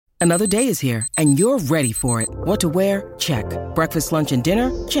Another day is here, and you're ready for it. What to wear? Check. Breakfast, lunch, and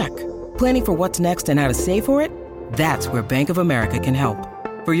dinner? Check. Planning for what's next and how to save for it? That's where Bank of America can help.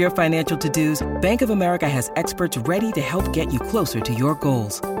 For your financial to-dos, Bank of America has experts ready to help get you closer to your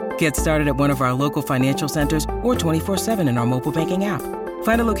goals. Get started at one of our local financial centers or 24/7 in our mobile banking app.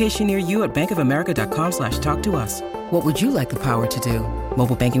 Find a location near you at bankofamerica.com/talktous. What would you like the power to do?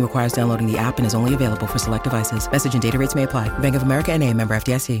 Mobile banking requires downloading the app and is only available for select devices. Message and data rates may apply. Bank of America N.A., member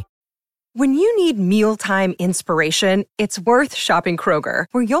FDIC. When you need mealtime inspiration, it's worth shopping Kroger,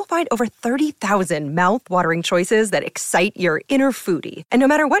 where you'll find over 30,000 mouth-watering choices that excite your inner foodie. And no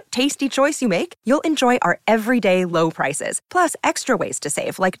matter what tasty choice you make, you'll enjoy our everyday low prices, plus extra ways to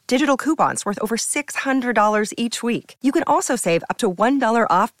save, like digital coupons worth over $600 each week. You can also save up to $1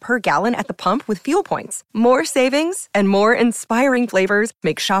 off per gallon at the pump with fuel points. More savings and more inspiring flavors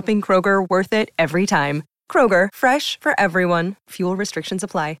make shopping Kroger worth it every time. Kroger, fresh for everyone. Fuel restrictions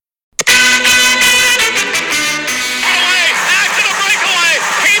apply.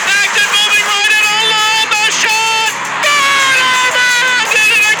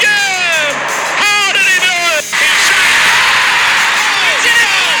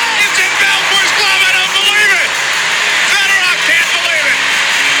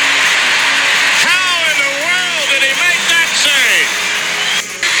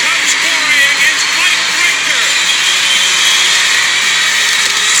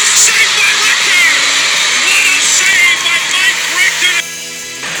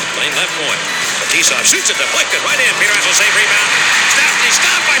 Shoots it deflected right in. Peter Angelo save rebound. Stastny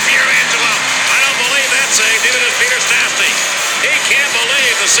stopped by Peter Angelo. I don't believe that save. Neither does Peter Stastny. He can't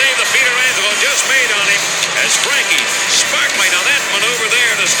believe the save that Peter Angelo just made on him as Frankie Sparkly. Now that maneuver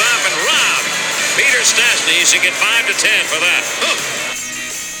there to stop and rob Peter Stastny. He should get 5 to 10 for that.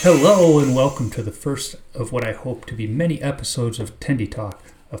 Hello and welcome to the first of what I hope to be many episodes of Tendy Talk,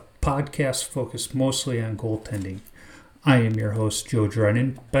 a podcast focused mostly on goaltending. I am your host, Joe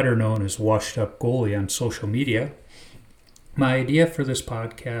Drennan, better known as Washed Up Goalie on social media. My idea for this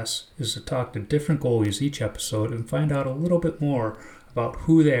podcast is to talk to different goalies each episode and find out a little bit more about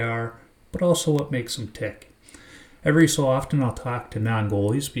who they are, but also what makes them tick. Every so often I'll talk to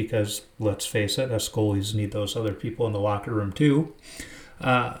non-goalies because, let's face it, us goalies need those other people in the locker room too.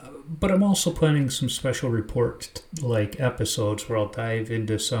 But I'm also planning some special report-like episodes where I'll dive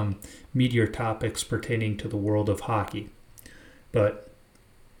into some meatier topics pertaining to the world of hockey. But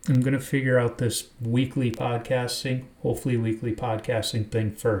I'm going to figure out this hopefully weekly podcasting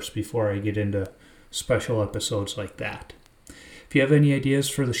thing first before I get into special episodes like that. If you have any ideas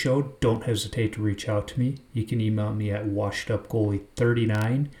for the show, don't hesitate to reach out to me. You can email me at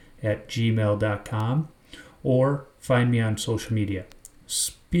washedupgoalie39@gmail.com or find me on social media.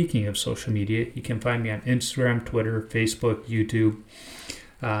 Speaking of social media, you can find me on Instagram, Twitter, Facebook, YouTube.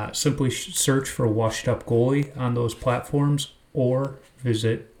 Simply search for Washed Up Goalie on those platforms or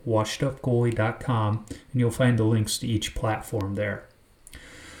visit washedupgoalie.com and you'll find the links to each platform there.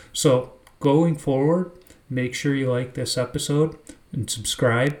 So going forward, make sure you like this episode and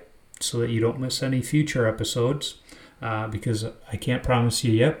subscribe so that you don't miss any future episodes because I can't promise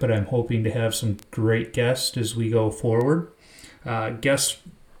you yet, but I'm hoping to have some great guests as we go forward. Guests,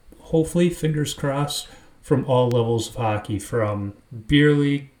 hopefully, fingers crossed, from all levels of hockey, from beer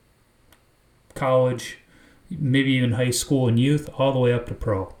league, college, maybe even high school and youth, all the way up to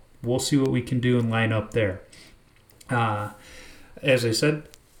pro. We'll see what we can do and line up there. As I said,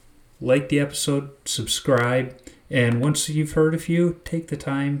 like the episode, subscribe, and once you've heard a few, take the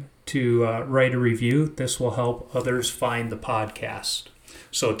time to write a review. This will help others find the podcast.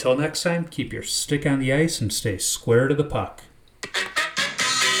 So till next time, keep your stick on the ice and stay square to the puck.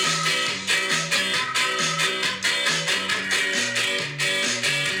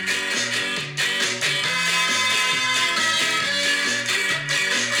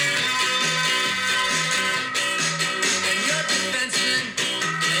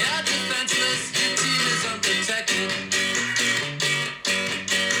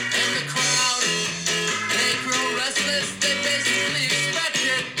 They grow restless, they basically